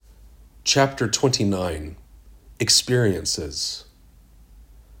Chapter 29, Experiences.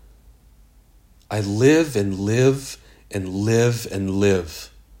 I live and live and live and live,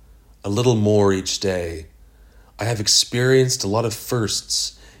 a little more each day. I have experienced a lot of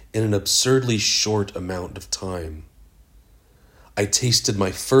firsts in an absurdly short amount of time. I tasted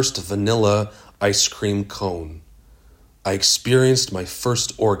my first vanilla ice cream cone. I experienced my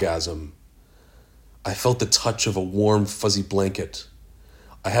first orgasm. I felt the touch of a warm, fuzzy blanket.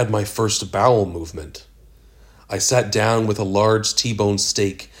 I had my first bowel movement. I sat down with a large T-bone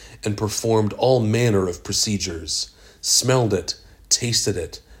steak and performed all manner of procedures, smelled it, tasted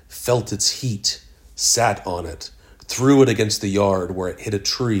it, felt its heat, sat on it, threw it against the yard where it hit a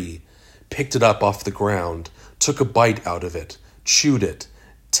tree, picked it up off the ground, took a bite out of it, chewed it,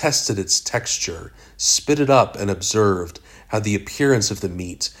 tested its texture, spit it up and observed how the appearance of the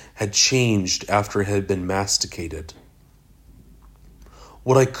meat had changed after it had been masticated.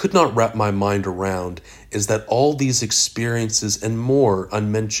 What I could not wrap my mind around is that all these experiences and more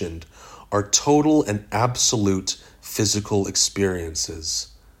unmentioned are total and absolute physical experiences.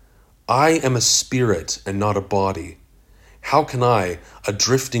 I am a spirit and not a body. How can I, a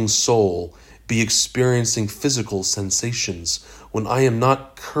drifting soul, be experiencing physical sensations when I am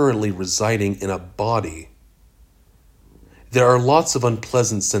not currently residing in a body? There are lots of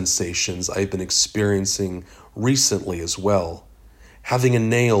unpleasant sensations I've been experiencing recently as well. Having a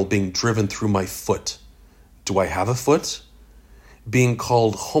nail being driven through my foot. Do I have a foot? Being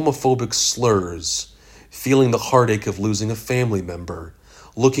called homophobic slurs. Feeling the heartache of losing a family member.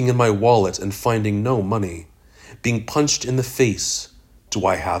 Looking in my wallet and finding no money. Being punched in the face. Do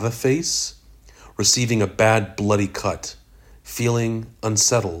I have a face? Receiving a bad bloody cut. Feeling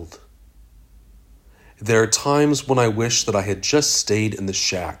unsettled. There are times when I wish that I had just stayed in the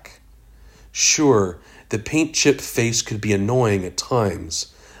shack. Sure, the paint chip face could be annoying at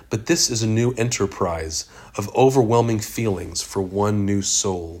times, but this is a new enterprise of overwhelming feelings for one new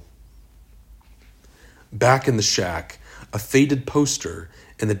soul. Back in the shack, a faded poster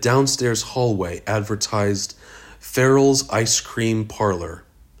in the downstairs hallway advertised Farrell's Ice Cream Parlor.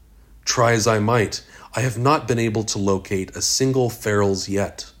 Try as I might, I have not been able to locate a single Farrell's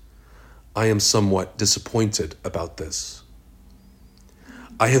yet. I am somewhat disappointed about this.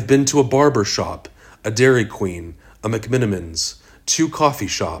 I have been to a barber shop, a Dairy Queen, a McMenamins, 2 coffee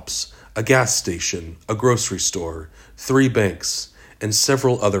shops, a gas station, a grocery store, 3 banks, and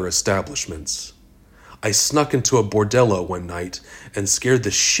several other establishments. I snuck into a bordello one night and scared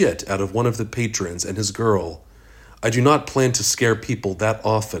the shit out of one of the patrons and his girl. I do not plan to scare people that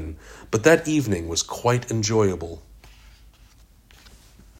often, but that evening was quite enjoyable.